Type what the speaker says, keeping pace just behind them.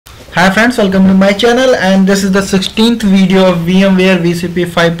Hi friends, welcome to my channel, and this is the 16th video of VMware VCP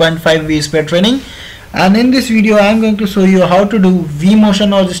 5.5 vSphere training. And in this video I am going to show you how to do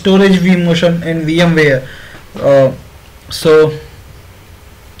vMotion or the storage vMotion in VMware. So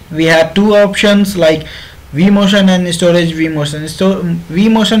we have two options like vMotion and storage vMotion.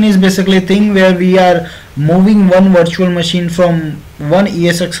 vMotion is basically a thing where we are moving one virtual machine from one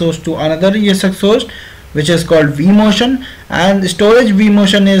ESX host to another ESX host, which is called vMotion. And storage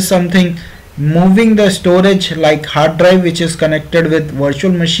vMotion is something moving the storage like hard drive, which is connected with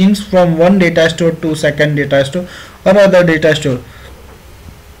virtual machines from one data store to second data store or other data store.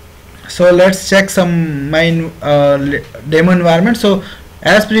 So let's check some my demo environment. So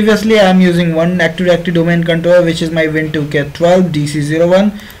as previously I am using one Active Directory domain controller, which is my Win2K12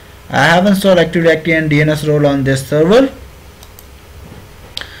 DC01. I have installed Active Directory and DNS role on this server.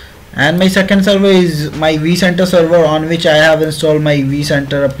 And my second server is my vCenter server, on which I have installed my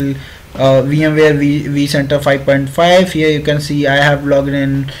vCenter VMware vCenter 5.5. Here you can see I have logged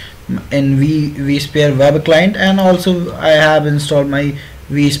in vSphere web client, and also I have installed my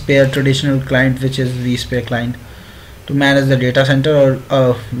vSphere traditional client, which is vSphere client, to manage the data center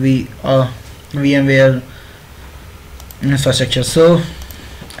or VMware infrastructure. So,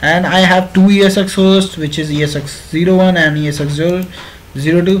 and I have two ESX hosts, which is esx01 and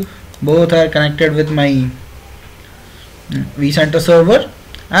esx02. Both are connected with my vCenter server,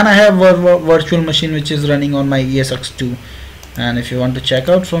 and I have a virtual machine which is running on my esx2. And if you want to check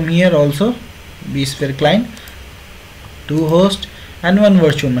out from here, also vSphere client, two hosts and one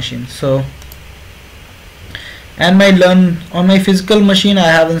virtual machine. So, and on my physical machine I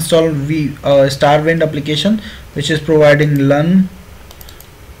have installed Starwind application, which is providing LUN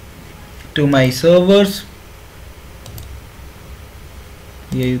to my servers.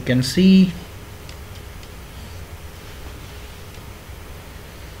 Here you can see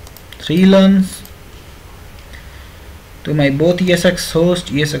 3 LUNs to my both ESX host,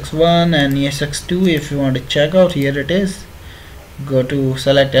 ESX1 and ESX2. If you want to check out, here it is. Go to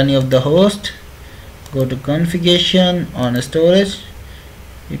select any of the host, go to configuration on storage.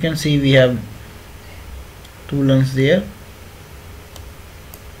 You can see we have 2 LUNs there,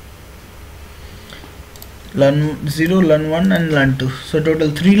 LUN 0, LUN 1 and LUN 2. So total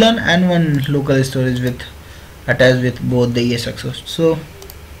 3 LUN and 1 local storage attached with both the ESX hosts. So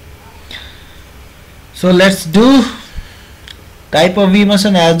let's do type of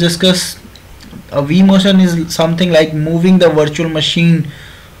vMotion. As discussed, a vMotion is something like moving the virtual machine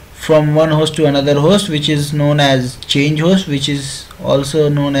from one host to another host, which is known as change host, which is also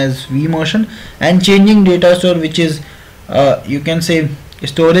known as vMotion, and changing data store, which is you can say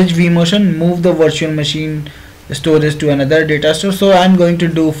storage vMotion, move the virtual machine storage to another data store. So I'm going to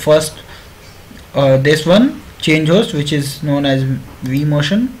do first this one, change host, which is known as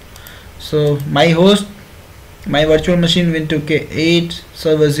vMotion. So my virtual machine Win2K8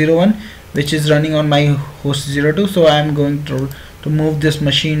 server 01, which is running on my host 02. So I'm going to move this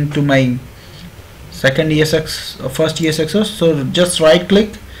machine to my first ESX host. So just right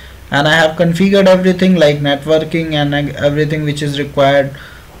click, and I have configured everything like networking and everything which is required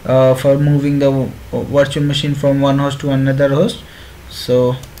for moving the virtual machine from one host to another host.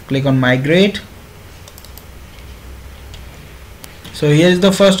 So click on migrate. So here is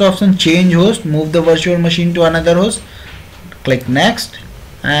the first option, change host, move the virtual machine to another host. Click next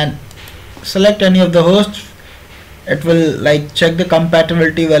and select any of the hosts. It will like check the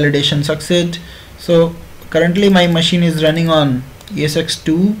compatibility validation succeed. So currently my machine is running on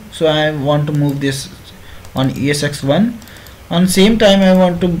ESX2, so I want to move this on ESX1. On same time I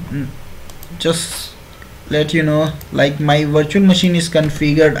want to just let you know, like my virtual machine is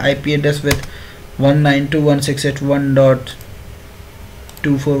configured IP address with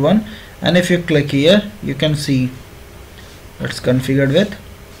 192.168.1.241, and if you click here you can see it's configured with.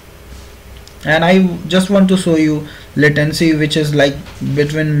 And I just want to show you latency, which is like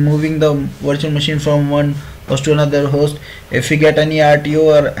between moving the virtual machine from one host to another host, if you get any RTO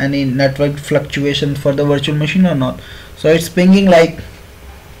or any network fluctuation for the virtual machine or not. So it's pinging like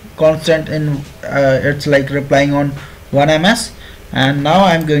constant, and it's like replying on 1 ms. And now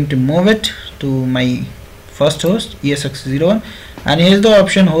I'm going to move it to my first host, ESX01, and here's the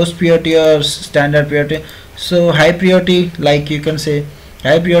option, host priority or standard priority. So high priority, like you can say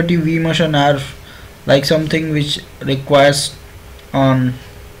high priority vMotion are like something which requires on.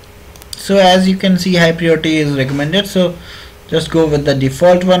 So as you can see, high priority is recommended, so just go with the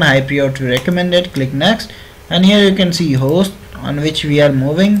default one, high priority recommended. Click next, and here you can see host on which we are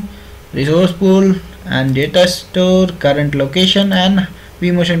moving, resource pool and data store, current location, and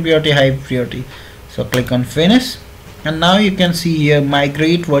vMotion priority high priority. So click on finish, and now you can see here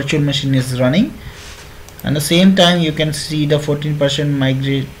migrate virtual machine is running, and the same time you can see the 14%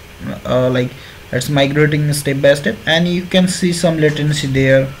 migrate, like it's migrating step by step, and you can see some latency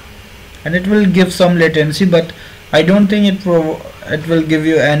there, and it will give some latency, but I don't think it will give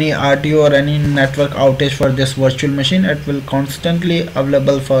you any RTO or any network outage for this virtual machine. It will constantly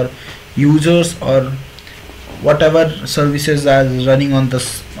available for users or whatever services are running on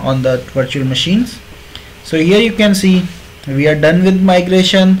the virtual machines. So here you can see we are done with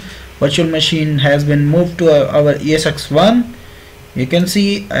migration. Virtual machine has been moved to our ESX1, you can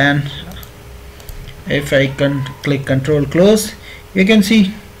see, and if I can click control close, you can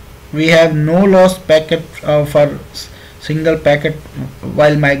see we have no lost packet for single packet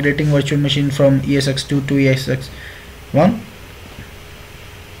while migrating virtual machine from ESX2 to ESX1.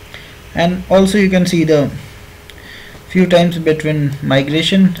 And also you can see the few times between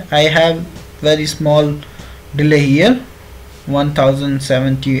migration I have very small delay here,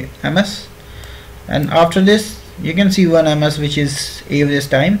 1070 ms, and after this you can see 1 ms, which is average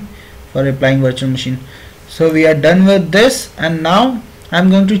time for applying virtual machine. So we are done with this, and now I'm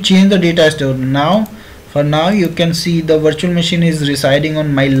going to change the data store. Now for now you can see the virtual machine is residing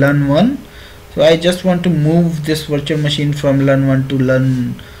on my LUN 1, so I just want to move this virtual machine from LUN 1 to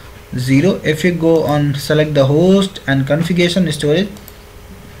LUN 0. If you go on select the host and configuration storage,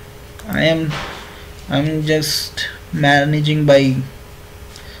 I'm just managing by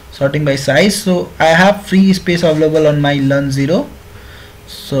sorting by size, so I have free space available on my LUN 0.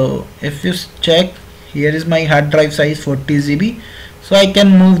 So if you check, here is my hard drive size 40 GB, so I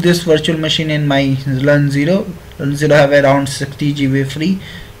can move this virtual machine in my LUN 0. LUN 0 have around 60 GB free,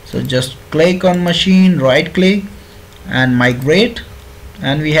 so just click on machine, right click and migrate,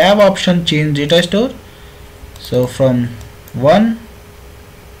 and we have option change data store. So from 1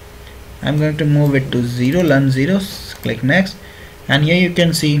 I'm going to move it to 0, LUN 0, click next, and here you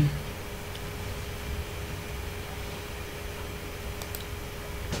can see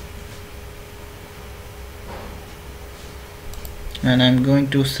and I'm going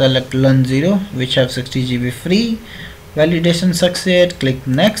to select LUN 0 which have 60 GB free. Validation succeed, click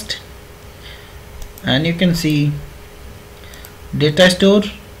next, and you can see data store,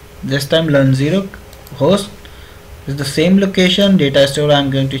 this time LUN 0, host is the same location. Data store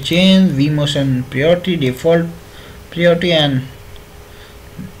I'm going to change vMotion priority, default priority, and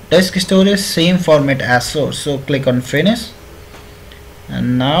disk storage same format as source. So click on finish,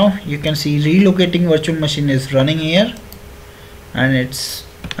 and now you can see relocating virtual machine is running here, and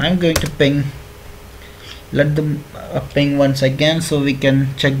I'm going to ping, let them ping once again so we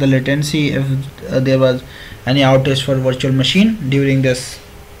can check the latency if there was any outage for virtual machine during this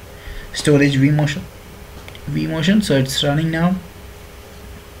storage vMotion. So it's running now.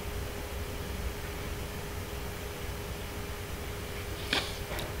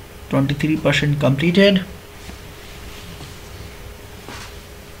 %23 completed.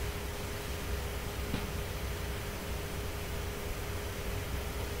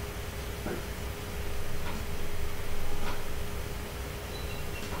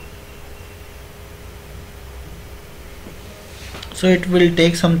 So it will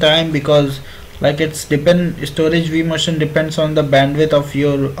take some time because like storage vMotion depends on the bandwidth of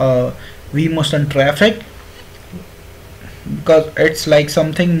your vMotion traffic, because it's like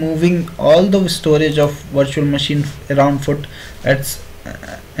something moving all the storage of virtual machine around foot. It's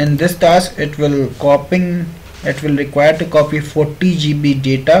in this task it will require to copy 40 GB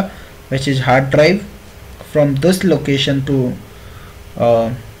data, which is hard drive, from this location to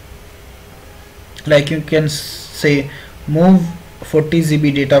like you can say move 40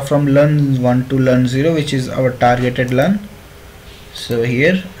 GB data from LUN 1 to LUN 0, which is our targeted LUN. So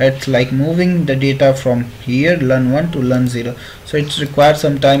here it's like moving the data from here LUN 1 to LUN 0, so it requires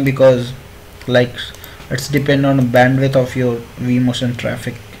some time because like it's depend on the bandwidth of your vMotion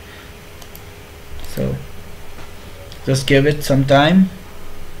traffic. So just give it some time.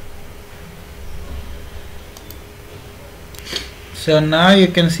 So now you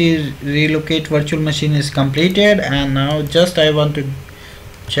can see relocate virtual machine is completed, and now just I want to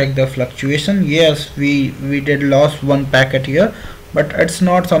check the fluctuation. Yes, we did lost one packet here, but it's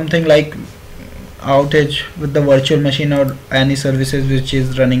not something like outage with the virtual machine or any services which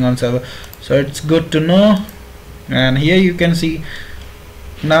is running on server, so it's good to know. And here you can see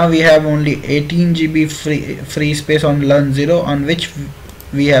now we have only 18 GB free space on LUN 0, on which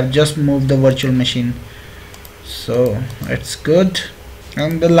we have just moved the virtual machine, so it's good.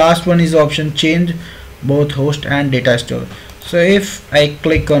 And the last one is option change both host and data store. So if I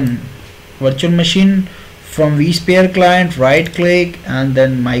click on virtual machine from vSphere client, right click and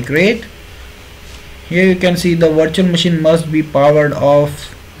then migrate, here you can see the virtual machine must be powered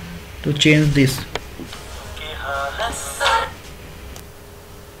off to change this.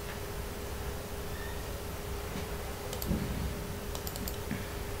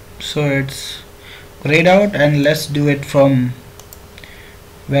 So it's grayed out, and let's do it from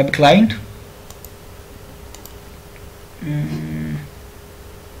web client.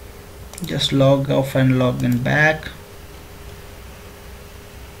 Just log off and log in back.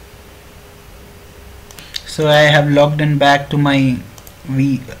 So I have logged in back to my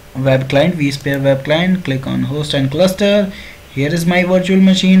web client, vSphere web client. Click on host and cluster. Here is my virtual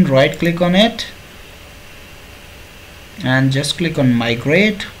machine. Right click on it and just click on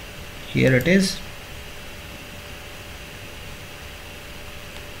migrate. Here it is.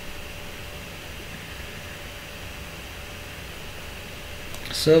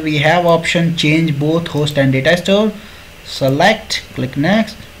 So we have option change both host and data store. Select, click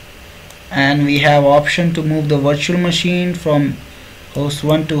next, and we have option to move the virtual machine from host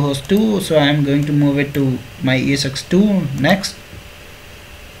 1 to host 2. So I am going to move it to my esx2 next.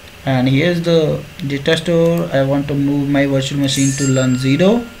 And here's the data store. I want to move my virtual machine to LUN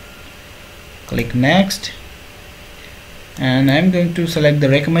 0. Click next, and I'm going to select the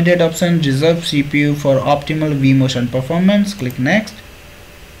recommended option, reserve CPU for optimal vMotion performance. Click next,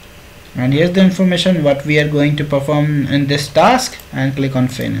 and here's the information what we are going to perform in this task, and click on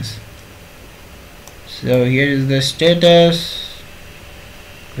finish. So here is the status,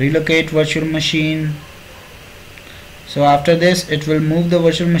 relocate virtual machine. So after this it will move the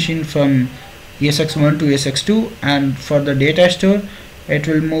virtual machine from esx1 to esx2, and for the data store it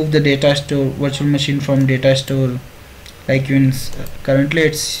will move the data store virtual machine from data store, like currently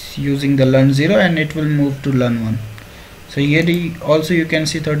it's using the LUN 0, and it will move to LUN 1. So here also you can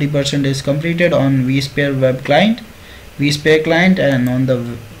see 30% is completed on vSphere web client, vSphere client, and on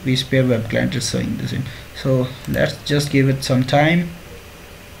the vSphere web client is showing the same. So let's just give it some time.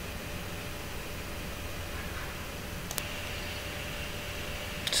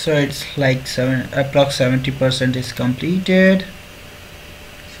 So it's like approx 70% is completed.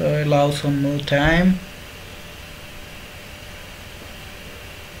 So allow some more time.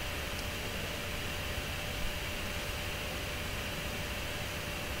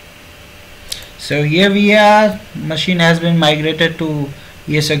 So here we are, machine has been migrated to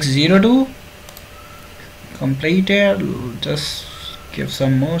esx02, completed. Just give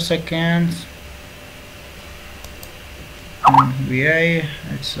some more seconds. VI,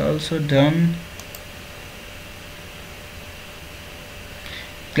 it's also done.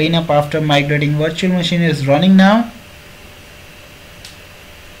 Cleanup after migrating virtual machine is running now.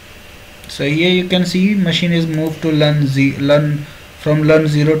 So here you can see machine is moved to from LUN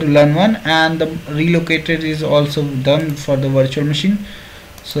 0 to LUN 1, and the relocated is also done for the virtual machine.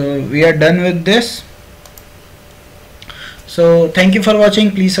 So we are done with this. So thank you for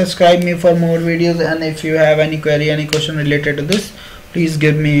watching. Please subscribe me for more videos, and if you have any query, any question related to this, please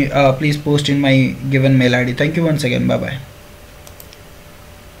give me please post in my given mail ID. Thank you once again. Bye bye.